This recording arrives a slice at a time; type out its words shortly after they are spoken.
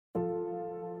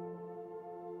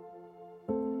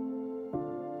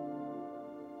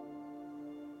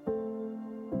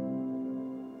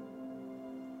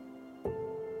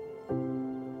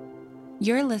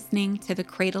You're listening to the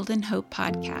Cradled in Hope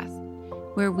podcast,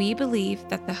 where we believe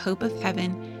that the hope of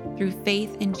heaven through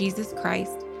faith in Jesus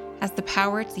Christ has the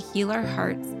power to heal our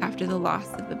hearts after the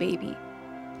loss of a baby.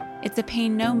 It's a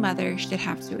pain no mother should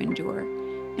have to endure,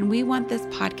 and we want this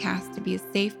podcast to be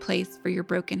a safe place for your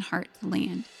broken heart to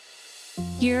land.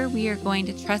 Here we are going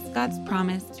to trust God's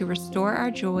promise to restore our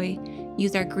joy,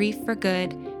 use our grief for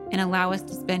good, and allow us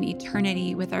to spend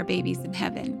eternity with our babies in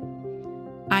heaven.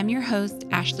 I'm your host,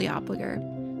 Ashley Opliger.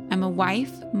 I'm a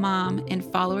wife, mom, and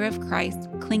follower of Christ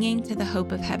clinging to the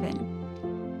hope of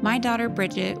heaven. My daughter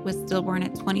Bridget was stillborn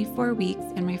at 24 weeks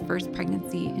in my first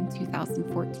pregnancy in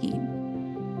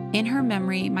 2014. In her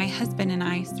memory, my husband and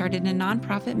I started a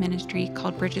nonprofit ministry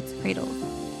called Bridget's Cradles,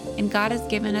 and God has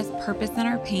given us purpose in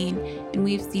our pain, and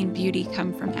we've seen beauty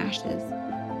come from ashes.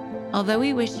 Although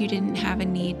we wish you didn't have a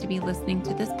need to be listening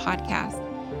to this podcast,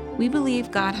 we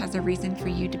believe God has a reason for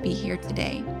you to be here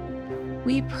today.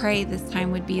 We pray this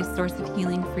time would be a source of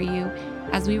healing for you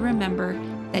as we remember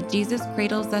that Jesus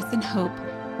cradles us in hope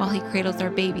while he cradles our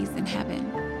babies in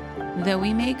heaven. Though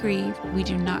we may grieve, we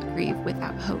do not grieve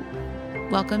without hope.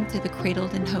 Welcome to the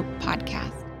Cradled in Hope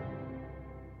podcast.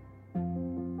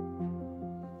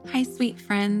 Hi, sweet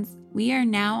friends. We are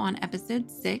now on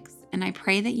episode 6, and I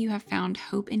pray that you have found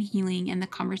hope and healing in the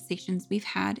conversations we've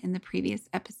had in the previous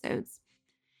episodes.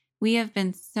 We have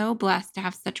been so blessed to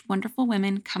have such wonderful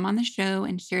women come on the show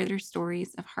and share their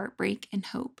stories of heartbreak and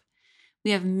hope. We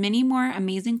have many more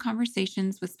amazing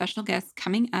conversations with special guests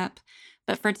coming up,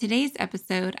 but for today's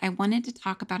episode, I wanted to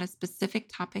talk about a specific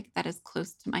topic that is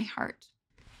close to my heart.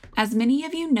 As many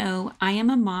of you know, I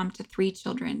am a mom to 3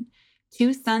 children,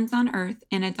 2 sons on earth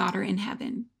and a daughter in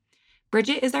heaven.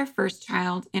 Bridget is our first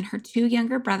child, and her 2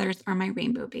 younger brothers are my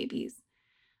rainbow babies.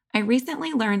 I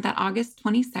recently learned that August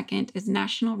 22nd is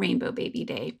National Rainbow Baby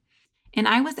Day, and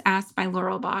I was asked by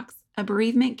Laurelbox, a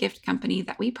bereavement gift company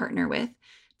that we partner with,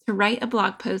 to write a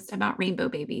blog post about rainbow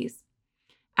babies.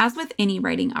 As with any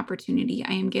writing opportunity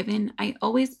I am given, I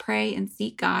always pray and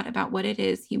seek God about what it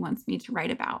is he wants me to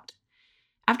write about.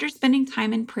 After spending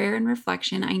time in prayer and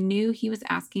reflection, I knew he was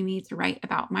asking me to write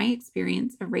about my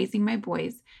experience of raising my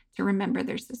boys to remember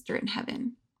their sister in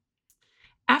heaven.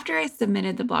 After I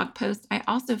submitted the blog post, I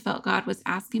also felt God was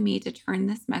asking me to turn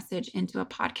this message into a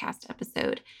podcast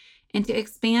episode and to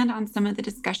expand on some of the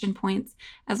discussion points,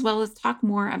 as well as talk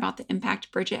more about the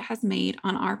impact Bridget has made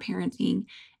on our parenting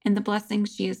and the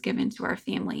blessings she has given to our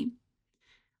family.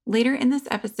 Later in this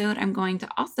episode, I'm going to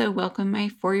also welcome my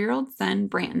 4-year-old son,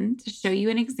 Branton, to show you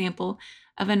an example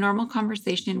of a normal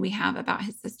conversation we have about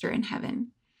his sister in heaven.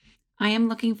 I am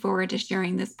looking forward to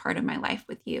sharing this part of my life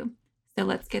with you. So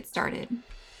let's get started.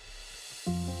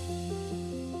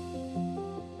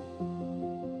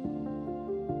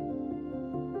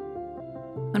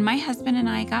 When my husband and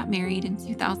I got married in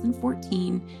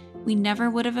 2014, we never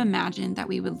would have imagined that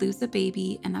we would lose a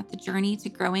baby and that the journey to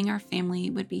growing our family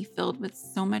would be filled with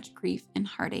so much grief and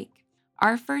heartache.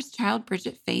 Our first child,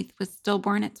 Bridget Faith, was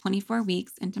stillborn at 24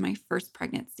 weeks into my first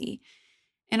pregnancy,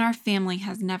 and our family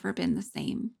has never been the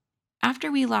same.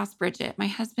 After we lost Bridget, my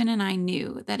husband and I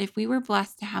knew that if we were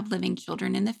blessed to have living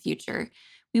children in the future,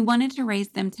 we wanted to raise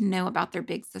them to know about their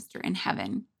big sister in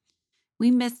heaven. We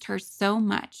missed her so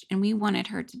much, and we wanted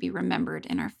her to be remembered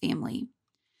in our family.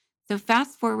 So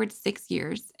fast forward 6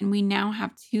 years, and we now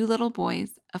have 2 little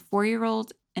boys, a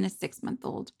 4-year-old and a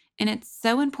 6-month-old. And it's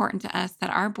so important to us that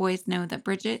our boys know that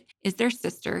Bridget is their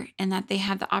sister and that they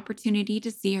have the opportunity to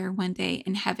see her one day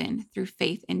in heaven through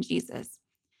faith in Jesus.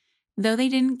 Though they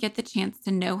didn't get the chance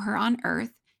to know her on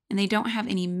earth, and they don't have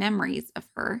any memories of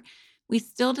her, we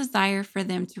still desire for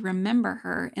them to remember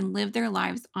her and live their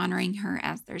lives honoring her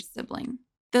as their sibling.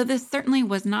 Though this certainly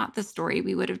was not the story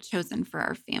we would have chosen for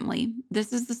our family,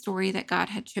 this is the story that God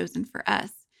had chosen for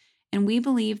us. And we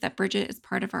believe that Bridget is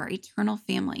part of our eternal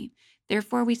family.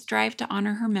 Therefore, we strive to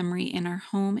honor her memory in our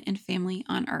home and family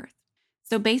on earth.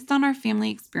 So based on our family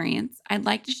experience, I'd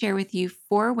like to share with you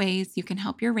 4 ways you can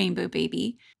help your rainbow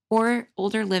baby or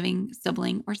older living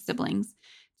sibling or siblings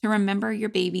to remember your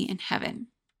baby in heaven.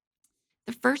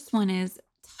 The first one is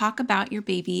talk about your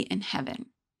baby in heaven.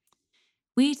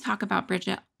 We talk about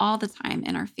Bridget all the time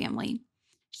in our family.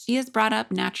 She is brought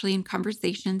up naturally in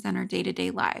conversations in our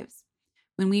day-to-day lives.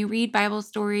 When we read Bible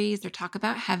stories or talk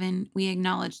about heaven, we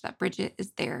acknowledge that Bridget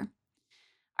is there.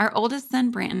 Our oldest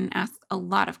son, Branton, asks a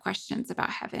lot of questions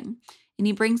about heaven, and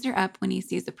he brings her up when he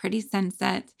sees a pretty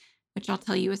sunset, which I'll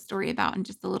tell you a story about in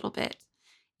just a little bit,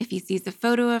 if he sees a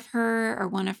photo of her or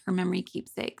one of her memory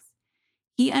keepsakes.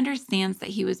 He understands that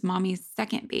he was mommy's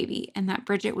second baby and that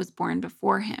Bridget was born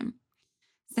before him.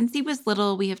 Since he was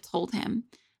little, we have told him,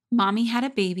 Mommy had a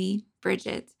baby,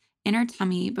 Bridget, in her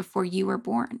tummy before you were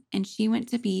born, and she went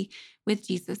to be with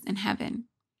Jesus in heaven.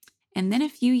 And then a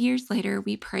few years later,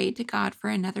 we prayed to God for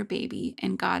another baby,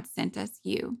 and God sent us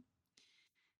you.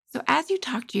 So, as you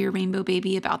talk to your rainbow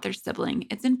baby about their sibling,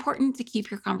 it's important to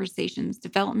keep your conversations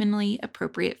developmentally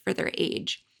appropriate for their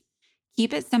age.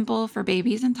 Keep it simple for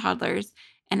babies and toddlers,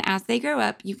 and as they grow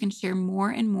up, you can share more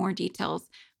and more details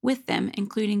with them,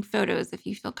 including photos if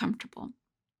you feel comfortable.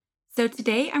 So,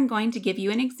 today I'm going to give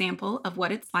you an example of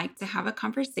what it's like to have a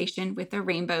conversation with a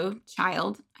rainbow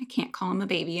child. I can't call him a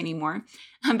baby anymore,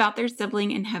 about their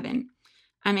sibling in heaven.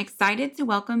 I'm excited to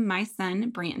welcome my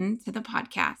son, Branton, to the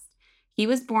podcast. He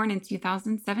was born in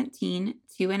 2017,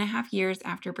 2.5 years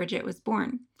after Bridget was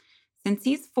born. Since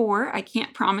he's 4, I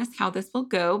can't promise how this will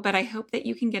go, but I hope that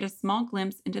you can get a small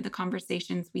glimpse into the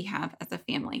conversations we have as a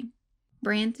family.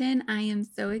 Branton, I am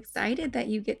so excited that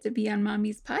you get to be on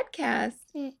Mommy's podcast.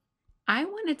 I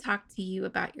want to talk to you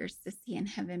about your sissy in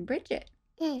heaven, Bridget.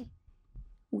 Can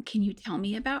you tell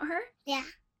me about her? Yeah.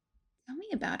 Tell me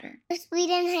about her. You're sweet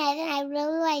in heaven. I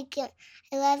really like you.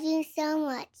 I love you so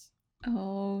much.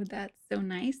 Oh, that's so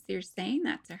nice. You're saying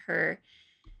that to her.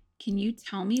 Can you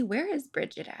tell me, where is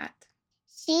Bridget at?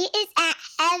 She is at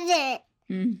heaven.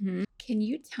 Mm-hmm. Can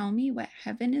you tell me what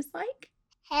heaven is like?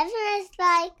 Heaven is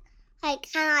like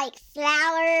kind of like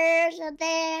flowers up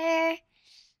there.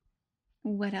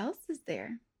 What else is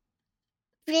there?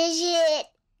 Bridget.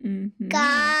 Mm-hmm.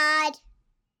 God.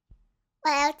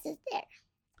 What else is there?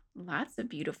 Lots of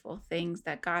beautiful things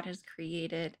that God has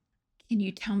created. Can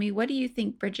you tell me, what do you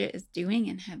think Bridget is doing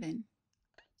in heaven?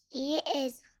 She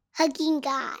is hugging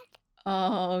God.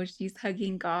 Oh, she's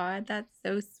hugging God. That's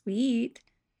so sweet.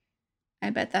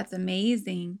 I bet that's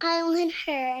amazing. I want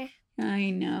her. I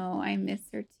know. I miss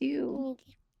her too.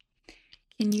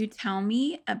 Can you tell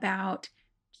me about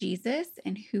Jesus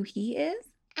and who he is?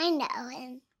 I know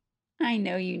him. I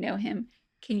know you know him.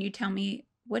 Can you tell me,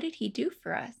 what did he do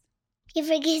for us? He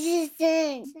forgives his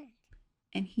sins.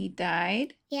 And he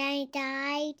died? Yeah, he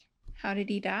died. How did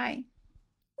he die?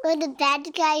 Well, the bad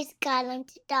guys got him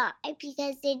to die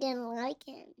because they didn't like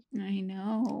him. I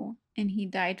know. And he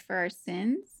died for our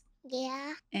sins?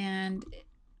 Yeah. And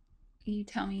can you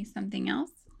tell me something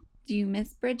else? Do you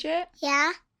miss Bridget?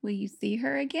 Yeah. Will you see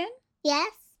her again?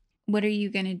 Yes. What are you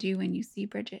going to do when you see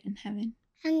Bridget in heaven?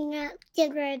 I'm going to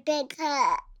give her a big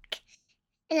hug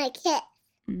and a kiss.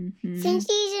 Mm-hmm. Since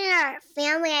she's in our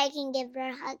family, I can give her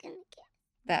a hug and a kiss.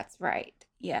 That's right.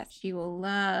 Yes, she will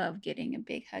love getting a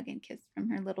big hug and kiss from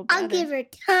her little brother. I'll give her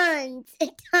tons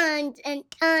and tons and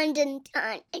tons and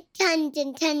tons and tons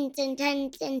and tons and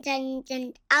tons and tons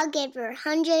and I'll give her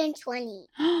 120.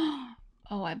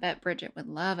 Oh, I bet Bridget would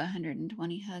love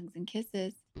 120 hugs and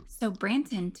kisses. So,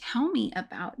 Branton, tell me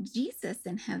about Jesus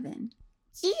in heaven.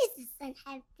 Jesus in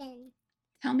heaven.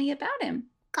 Tell me about him.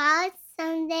 God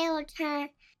someday will turn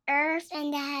earth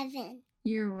into heaven.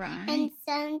 You're right. And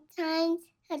sometimes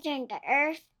he'll turn the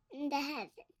earth into heaven.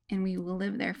 And we will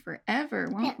live there forever,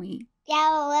 won't we? Yeah,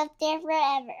 we'll live there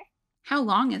forever. How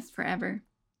long is forever?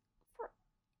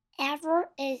 Forever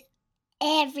is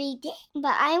every day.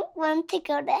 But I want to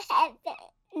go to heaven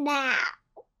now.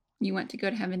 You want to go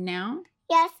to heaven now?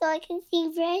 Yeah, so I can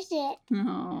see Bridget.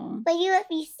 Oh. But you would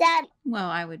be sad. Well,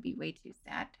 I would be way too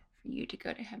sad for you to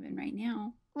go to heaven right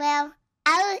now. Well,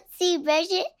 I would see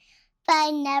Bridget, but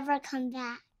I never come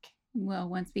back. Well,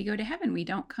 once we go to heaven, we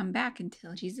don't come back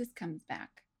until Jesus comes back.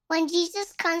 When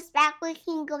Jesus comes back, we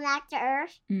can go back to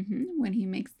earth? Mm-hmm. When he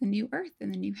makes the new earth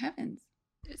and the new heavens.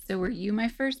 So were you my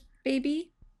first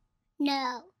baby?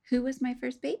 No. Who was my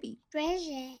first baby?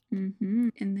 Bridget. Mm-hmm.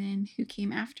 And then who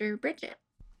came after Bridget?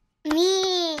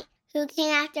 Me. Who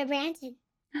came after Branton?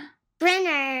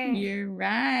 Brenner. You're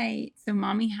right. So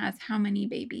Mommy has how many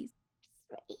babies?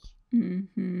 3.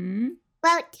 Mm-hmm.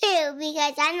 Well, 2,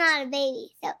 because I'm not a baby,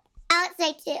 so I would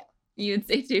say 2. You'd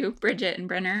say 2, Bridget and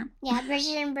Brenner. Yeah,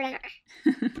 Bridget and Brenner.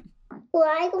 When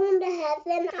I go into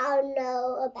heaven, I'll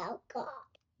know about God.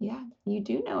 Yeah, you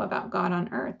do know about God on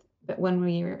earth. But when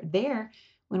we are there,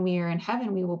 when we are in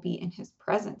heaven, we will be in his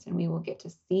presence and we will get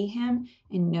to see him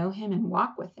and know him and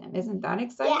walk with him. Isn't that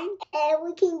exciting? Yeah, and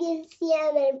we can get to see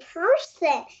him in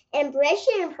person and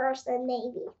Bridget in person,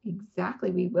 maybe.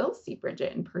 Exactly. We will see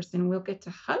Bridget in person. We'll get to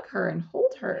hug her and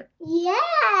hold her. Yeah.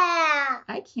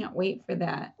 I can't wait for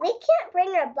that. We can't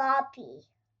bring her Boppy.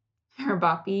 Her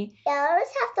Boppy? Yeah, I always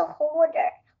have to hold her,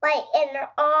 like in her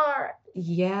arms.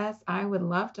 Yes, I would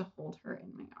love to hold her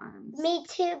in my arms. Me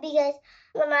too, because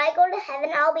when I go to heaven,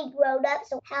 I'll be grown up,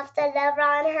 so I have to love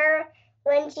on her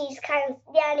when she's kind of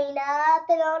standing up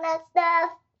and all that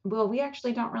stuff. Well, we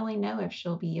actually don't really know if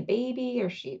she'll be a baby or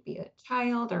she'll be a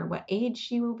child or what age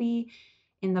she will be.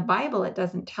 in the Bible, it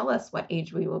doesn't tell us what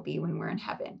age we will be when we're in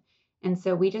heaven. And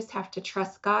so we just have to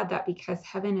trust God that because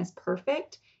heaven is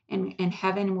perfect and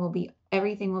heaven will be,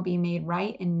 everything will be made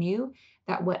right and new,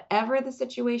 that whatever the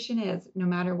situation is, no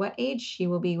matter what age she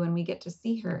will be when we get to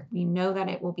see her, we know that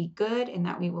it will be good and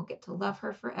that we will get to love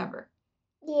her forever.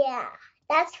 Yeah,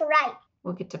 that's right.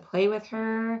 We'll get to play with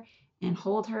her and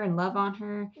hold her and love on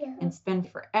her and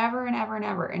spend forever and ever and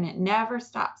ever. And it never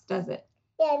stops, does it?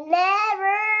 It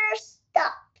never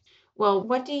stops. Well,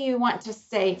 what do you want to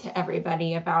say to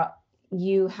everybody about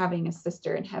you having a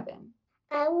sister in heaven?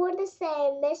 I want to say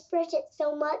I miss Bridget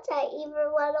so much I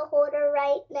even want to hold her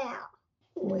right now.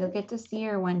 We'll get to see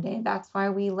her one day. That's why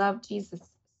we love Jesus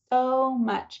so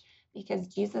much, because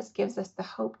Jesus gives us the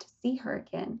hope to see her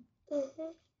again.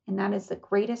 And that is the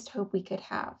greatest hope we could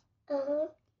have.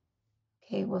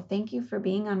 Okay, well, thank you for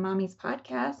being on Mommy's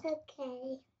podcast.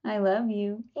 Okay. I love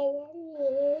you. I love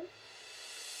you.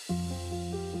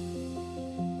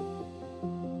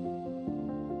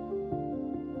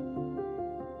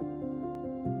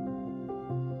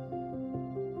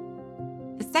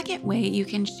 The second way you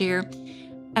can share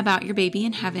about your baby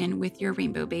in heaven with your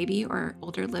rainbow baby or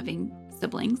older living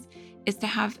siblings is to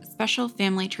have special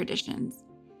family traditions.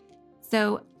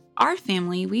 So, our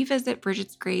family, we visit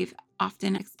Bridget's grave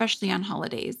often, especially on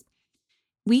holidays.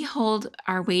 We hold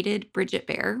our weighted Bridget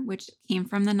Bear, which came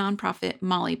from the nonprofit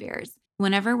Molly Bears,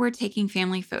 whenever we're taking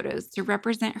family photos to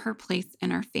represent her place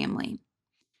in our family.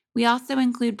 We also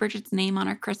include Bridget's name on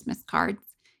our Christmas cards.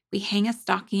 We hang a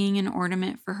stocking and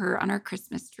ornament for her on our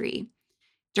Christmas tree.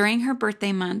 During her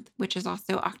birthday month, which is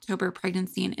also October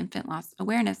Pregnancy and Infant Loss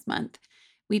Awareness Month,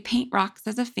 we paint rocks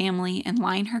as a family and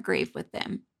line her grave with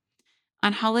them.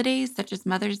 On holidays such as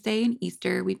Mother's Day and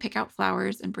Easter, we pick out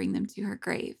flowers and bring them to her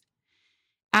grave.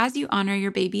 As you honor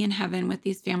your baby in heaven with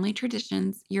these family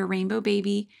traditions, your rainbow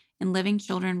baby and living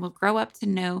children will grow up to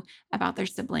know about their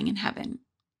sibling in heaven.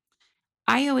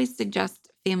 I always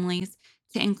suggest families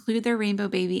to include their rainbow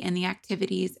baby in the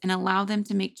activities and allow them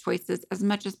to make choices as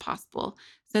much as possible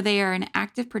so they are an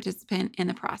active participant in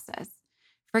the process.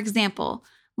 For example,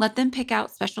 let them pick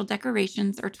out special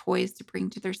decorations or toys to bring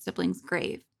to their sibling's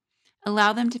grave.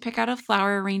 Allow them to pick out a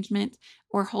flower arrangement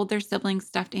or hold their sibling's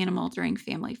stuffed animal during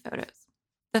family photos.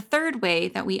 The third way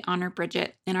that we honor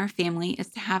Bridget in our family is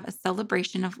to have a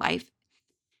celebration of life.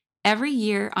 Every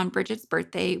year on Bridget's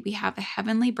birthday, we have a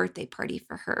heavenly birthday party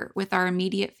for her with our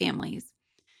immediate families.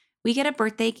 We get a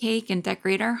birthday cake and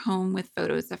decorate our home with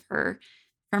photos of her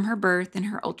from her birth and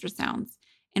her ultrasounds.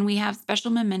 And we have special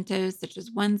mementos such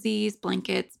as onesies,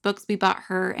 blankets, books we bought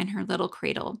her, and her little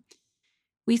cradle.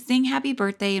 We sing happy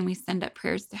birthday and we send up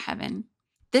prayers to heaven.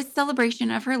 This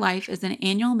celebration of her life is an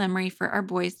annual memory for our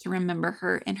boys to remember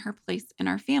her and her place in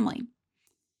our family.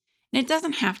 And it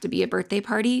doesn't have to be a birthday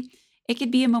party. It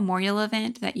could be a memorial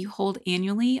event that you hold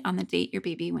annually on the date your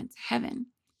baby went to heaven.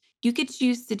 You could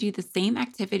choose to do the same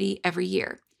activity every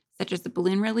year, such as a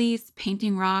balloon release,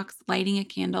 painting rocks, lighting a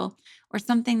candle, or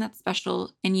something that's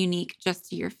special and unique just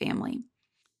to your family.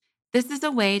 This is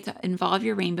a way to involve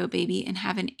your rainbow baby and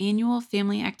have an annual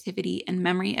family activity in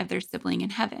memory of their sibling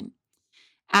in heaven.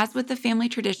 As with the family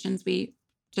traditions we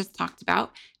just talked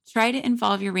about, try to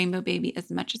involve your rainbow baby as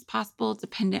much as possible,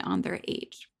 dependent on their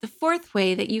age. The fourth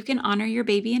way that you can honor your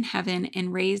baby in heaven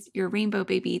and raise your rainbow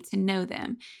baby to know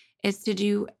them is to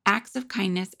do acts of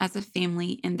kindness as a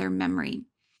family in their memory.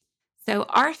 So,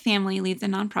 our family leads a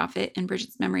nonprofit in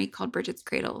Bridget's memory called Bridget's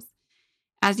Cradles.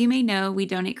 As you may know, we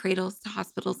donate cradles to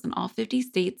hospitals in all 50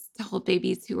 states to hold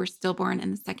babies who are stillborn in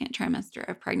the second trimester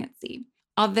of pregnancy.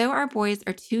 Although our boys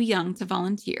are too young to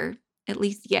volunteer, at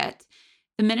least yet,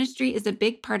 the ministry is a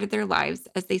big part of their lives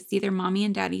as they see their mommy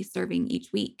and daddy serving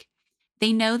each week.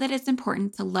 They know that it's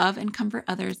important to love and comfort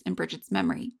others in Bridget's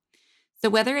memory. So,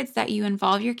 whether it's that you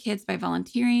involve your kids by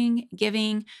volunteering,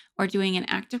 giving, or doing an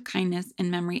act of kindness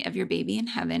in memory of your baby in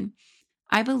heaven,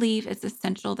 I believe it's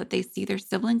essential that they see their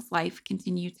sibling's life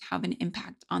continue to have an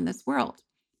impact on this world.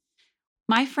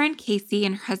 My friend Casey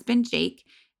and her husband Jake,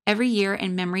 every year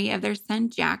in memory of their son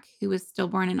Jack, who was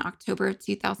stillborn in October of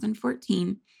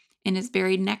 2014 and is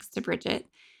buried next to Bridget,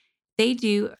 they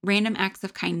do random acts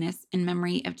of kindness in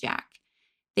memory of Jack.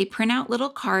 They print out little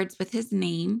cards with his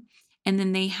name, and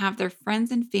then they have their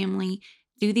friends and family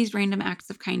do these random acts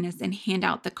of kindness and hand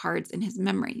out the cards in his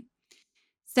memory.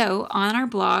 So on our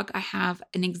blog, I have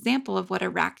an example of what a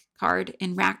RAC card,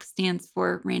 and RAC stands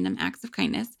for Random Acts of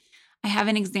Kindness. I have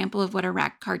an example of what a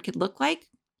RAC card could look like,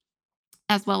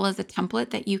 as well as a template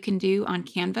that you can do on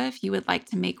Canva if you would like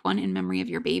to make one in memory of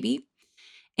your baby.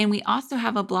 And we also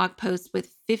have a blog post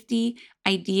with 50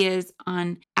 ideas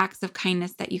on acts of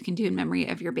kindness that you can do in memory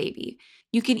of your baby.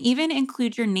 You can even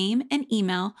include your name and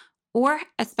email or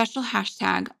a special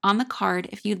hashtag on the card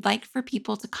if you'd like for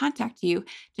people to contact you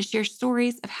to share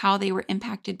stories of how they were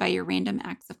impacted by your random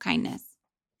acts of kindness.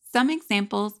 Some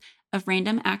examples of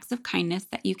random acts of kindness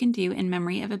that you can do in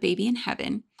memory of a baby in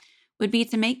heaven would be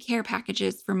to make care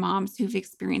packages for moms who've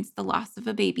experienced the loss of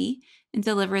a baby and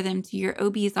deliver them to your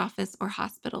OB's office or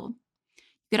hospital.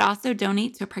 You could also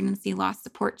donate to a pregnancy loss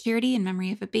support charity in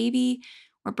memory of a baby,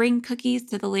 or bring cookies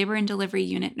to the labor and delivery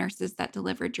unit nurses that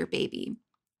delivered your baby.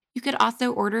 You could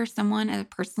also order someone a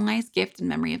personalized gift in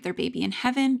memory of their baby in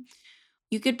heaven.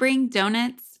 You could bring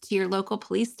donuts to your local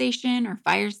police station or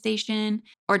fire station,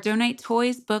 or donate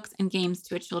toys, books, and games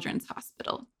to a children's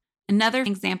hospital. Another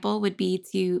example would be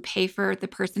to pay for the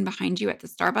person behind you at the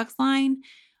Starbucks line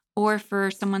or for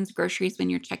someone's groceries when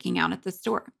you're checking out at the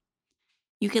store.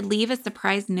 You could leave a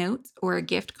surprise note or a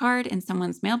gift card in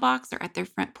someone's mailbox or at their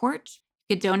front porch.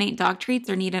 You could donate dog treats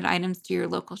or needed items to your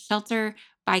local shelter,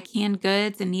 buy canned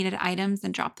goods and needed items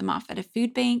and drop them off at a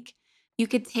food bank. You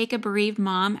could take a bereaved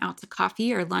mom out to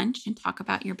coffee or lunch and talk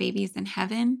about your babies in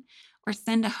heaven, or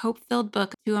send a hope filled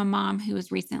book to a mom who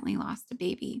has recently lost a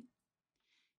baby.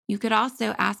 You could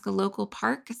also ask a local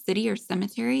park, city, or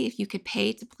cemetery if you could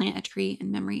pay to plant a tree in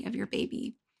memory of your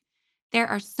baby. There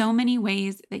are so many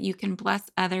ways that you can bless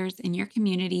others in your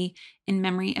community in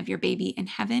memory of your baby in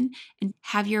heaven and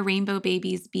have your rainbow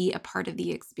babies be a part of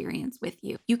the experience with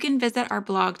you. You can visit our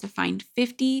blog to find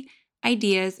 50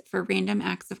 ideas for random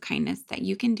acts of kindness that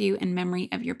you can do in memory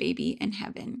of your baby in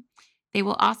heaven. They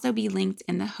will also be linked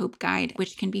in the Hope Guide,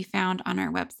 which can be found on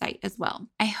our website as well.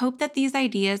 I hope that these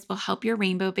ideas will help your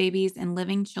rainbow babies and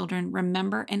living children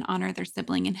remember and honor their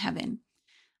sibling in heaven.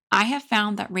 I have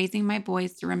found that raising my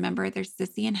boys to remember their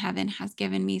sissy in heaven has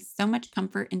given me so much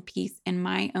comfort and peace in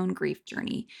my own grief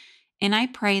journey, and I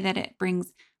pray that it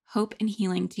brings hope and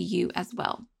healing to you as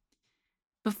well.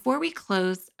 Before we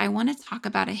close, I want to talk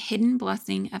about a hidden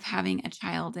blessing of having a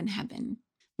child in heaven.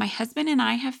 My husband and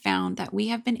I have found that we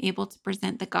have been able to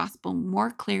present the gospel more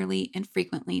clearly and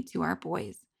frequently to our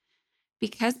boys.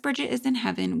 Because Bridget is in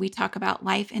heaven, we talk about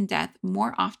life and death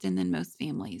more often than most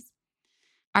families.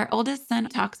 Our oldest son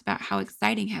talks about how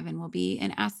exciting heaven will be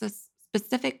and asks us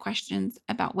specific questions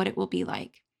about what it will be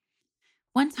like.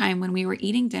 One time when we were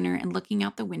eating dinner and looking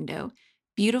out the window,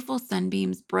 beautiful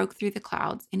sunbeams broke through the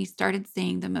clouds and he started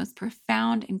saying the most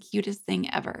profound and cutest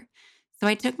thing ever. So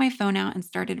I took my phone out and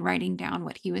started writing down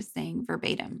what he was saying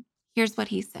verbatim. Here's what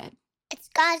he said. It's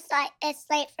God's light. It's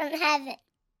light from heaven.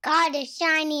 God is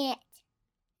shining it.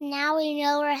 Now we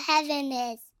know where heaven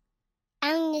is.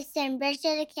 I'm going to send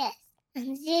Bridget a kiss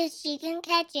and see if she can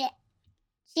catch it.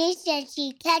 She said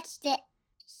she catched it.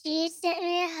 She sent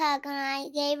me a hug and I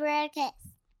gave her a kiss.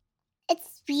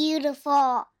 It's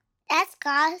beautiful. That's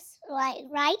God's light,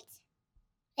 right?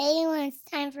 Maybe when it's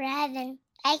time for heaven,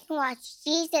 I can watch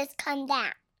Jesus come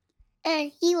down.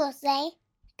 And he will say,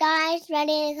 guys,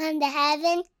 ready to come to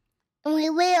heaven? And we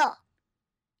will.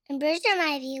 And Bridget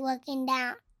might be looking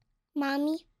down.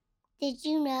 Mommy, did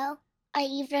you know I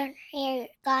even heard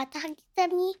God talking to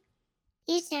me?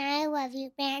 He said, I love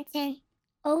you, Branson,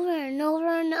 over and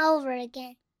over and over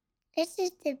again. This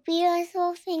is the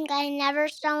beautiful thing I never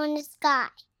saw in the sky.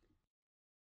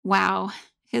 Wow,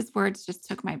 his words just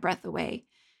took my breath away.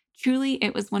 Truly,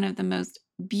 it was one of the most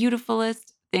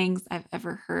beautifulest things I've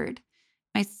ever heard.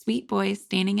 My sweet boy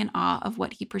standing in awe of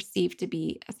what he perceived to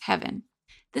be as heaven.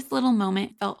 This little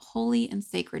moment felt holy and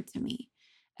sacred to me,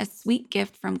 a sweet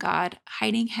gift from God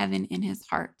hiding heaven in his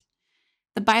heart.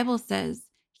 The Bible says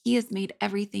he has made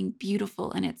everything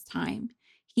beautiful in its time.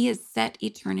 He has set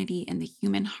eternity in the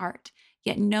human heart,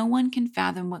 yet no one can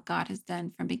fathom what God has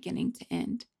done from beginning to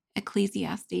end.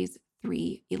 Ecclesiastes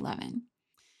 3:11.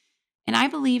 And I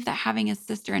believe that having a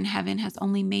sister in heaven has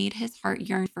only made his heart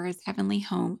yearn for his heavenly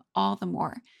home all the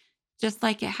more, just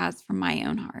like it has for my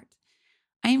own heart.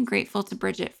 I am grateful to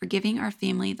Bridget for giving our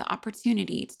family the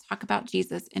opportunity to talk about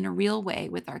Jesus in a real way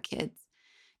with our kids.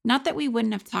 Not that we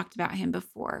wouldn't have talked about him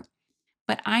before,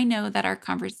 but I know that our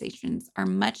conversations are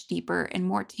much deeper and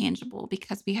more tangible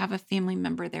because we have a family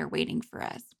member there waiting for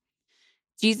us.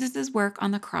 Jesus' work on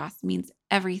the cross means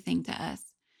everything to us.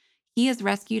 He has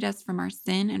rescued us from our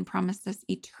sin and promised us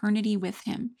eternity with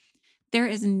him. There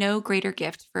is no greater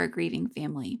gift for a grieving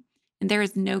family, and there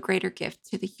is no greater gift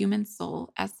to the human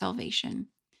soul as salvation.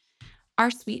 Our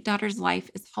sweet daughter's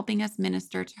life is helping us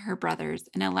minister to her brothers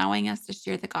and allowing us to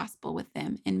share the gospel with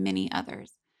them and many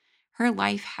others. Her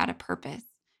life had a purpose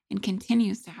and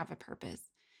continues to have a purpose,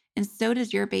 and so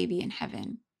does your baby in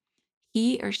heaven.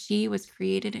 He or she was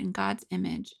created in God's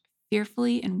image,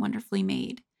 fearfully and wonderfully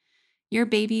made. Your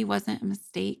baby wasn't a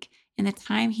mistake, and the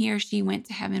time he or she went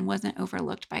to heaven wasn't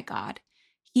overlooked by God.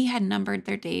 He had numbered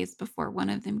their days before one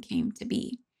of them came to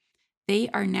be. They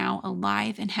are now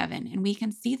alive in heaven, and we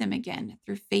can see them again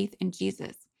through faith in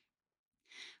Jesus.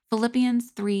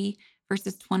 Philippians 3,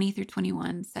 verses 20 through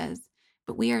 21 says,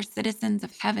 "But we are citizens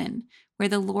of heaven, where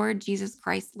the Lord Jesus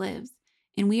Christ lives,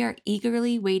 and we are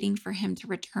eagerly waiting for him to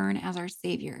return as our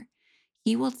Savior.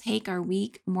 He will take our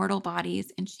weak, mortal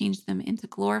bodies and change them into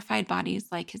glorified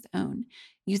bodies like his own,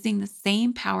 using the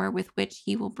same power with which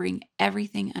he will bring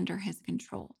everything under his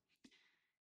control."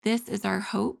 This is our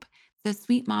hope. So,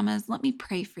 sweet mamas, let me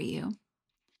pray for you.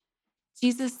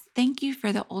 Jesus, thank you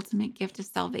for the ultimate gift of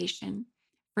salvation,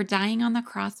 for dying on the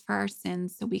cross for our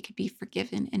sins so we could be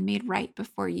forgiven and made right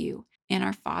before you and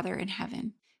our Father in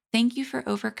heaven. Thank you for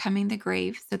overcoming the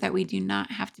grave so that we do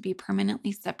not have to be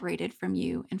permanently separated from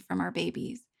you and from our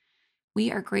babies. We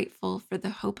are grateful for the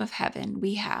hope of heaven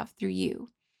we have through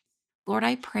you. Lord,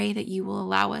 I pray that you will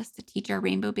allow us to teach our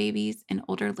rainbow babies and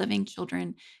older living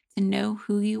children to know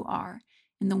who you are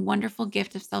and the wonderful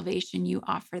gift of salvation you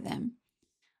offer them.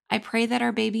 I pray that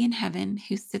our baby in heaven,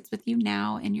 who sits with you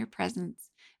now in your presence,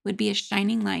 would be a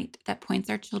shining light that points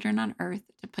our children on earth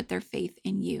to put their faith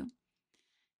in you.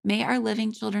 May our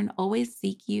living children always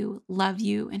seek you, love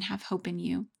you, and have hope in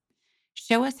you.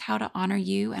 Show us how to honor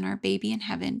you and our baby in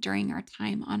heaven during our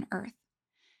time on earth.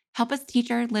 Help us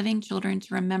teach our living children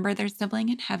to remember their sibling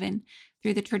in heaven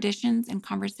through the traditions and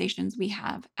conversations we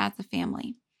have as a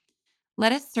family.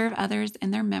 Let us serve others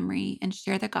in their memory and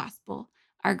share the gospel,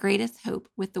 our greatest hope,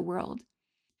 with the world.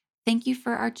 Thank you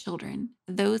for our children,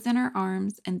 those in our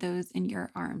arms and those in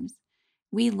your arms.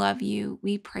 We love you.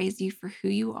 We praise you for who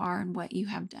you are and what you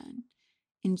have done.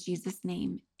 In Jesus'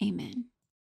 name, amen.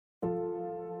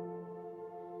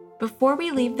 Before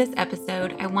we leave this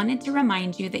episode, I wanted to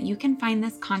remind you that you can find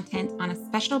this content on a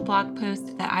special blog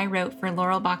post that I wrote for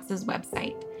Laurelbox's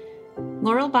website.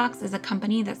 Laurelbox is a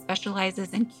company that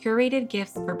specializes in curated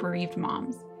gifts for bereaved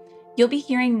moms. You'll be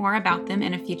hearing more about them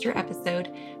in a future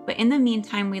episode, but in the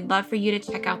meantime, we'd love for you to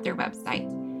check out their website.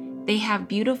 They have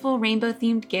beautiful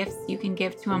rainbow-themed gifts you can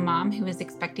give to a mom who is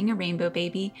expecting a rainbow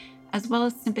baby, as well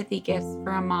as sympathy gifts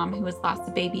for a mom who has lost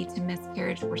a baby to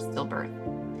miscarriage or stillbirth.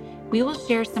 We will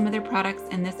share some of their products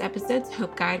in this episode's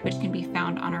Hope Guide, which can be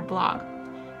found on our blog.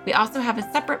 We also have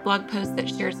a separate blog post that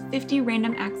shares 50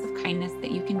 random acts of kindness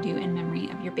that you can do in memory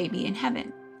of your baby in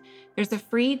heaven. There's a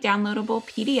free downloadable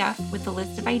PDF with a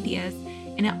list of ideas,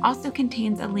 and it also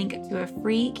contains a link to a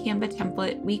free Canva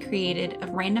template we created of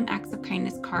random acts of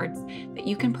kindness cards that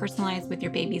you can personalize with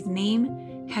your baby's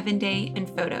name, heaven day, and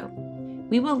photo.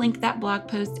 We will link that blog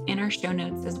post in our show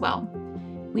notes as well.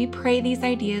 We pray these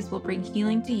ideas will bring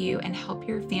healing to you and help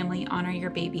your family honor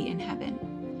your baby in heaven.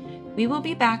 We will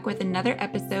be back with another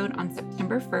episode on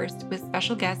September 1st with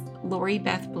special guest Lori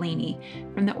Beth Blaney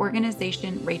from the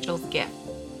organization Rachel's Gift.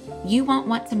 You won't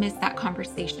want to miss that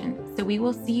conversation, so we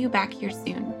will see you back here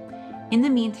soon. In the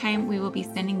meantime, we will be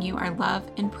sending you our love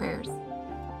and prayers.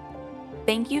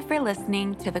 Thank you for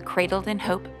listening to the Cradled in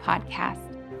Hope podcast.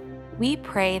 We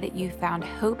pray that you found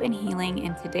hope and healing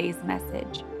in today's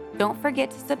message. Don't forget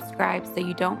to subscribe so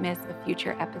you don't miss a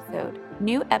future episode.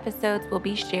 New episodes will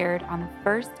be shared on the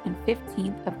 1st and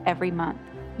 15th of every month.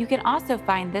 You can also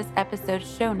find this episode's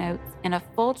show notes and a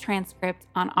full transcript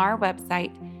on our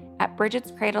website at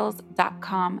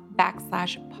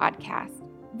bridgetscradles.com/podcast.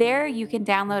 There you can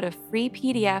download a free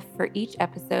PDF for each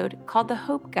episode called the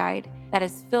Hope Guide that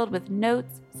is filled with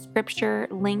notes, scripture,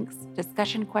 links,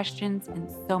 discussion questions, and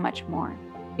so much more.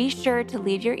 Be sure to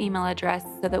leave your email address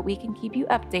so that we can keep you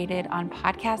updated on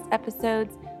podcast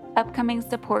episodes, upcoming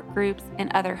support groups,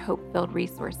 and other hope-filled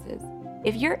resources.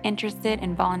 If you're interested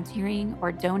in volunteering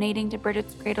or donating to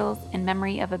Bridget's Cradles in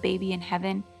memory of a baby in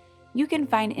heaven, you can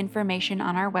find information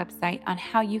on our website on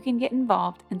how you can get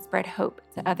involved and spread hope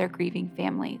to other grieving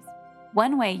families.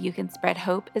 One way you can spread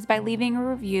hope is by leaving a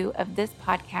review of this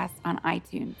podcast on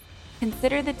iTunes.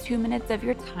 Consider the 2 minutes of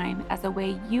your time as a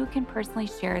way you can personally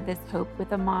share this hope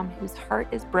with a mom whose heart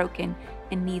is broken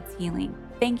and needs healing.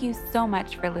 Thank you so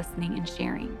much for listening and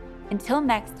sharing. Until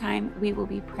next time, we will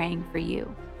be praying for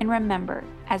you. And remember,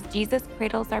 as Jesus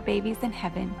cradles our babies in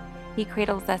heaven, he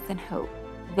cradles us in hope.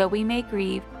 Though we may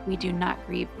grieve, we do not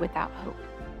grieve without hope.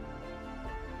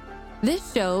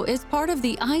 This show is part of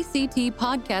the ICT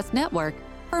Podcast Network.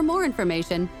 For more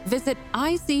information, visit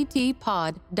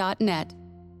ictpod.net.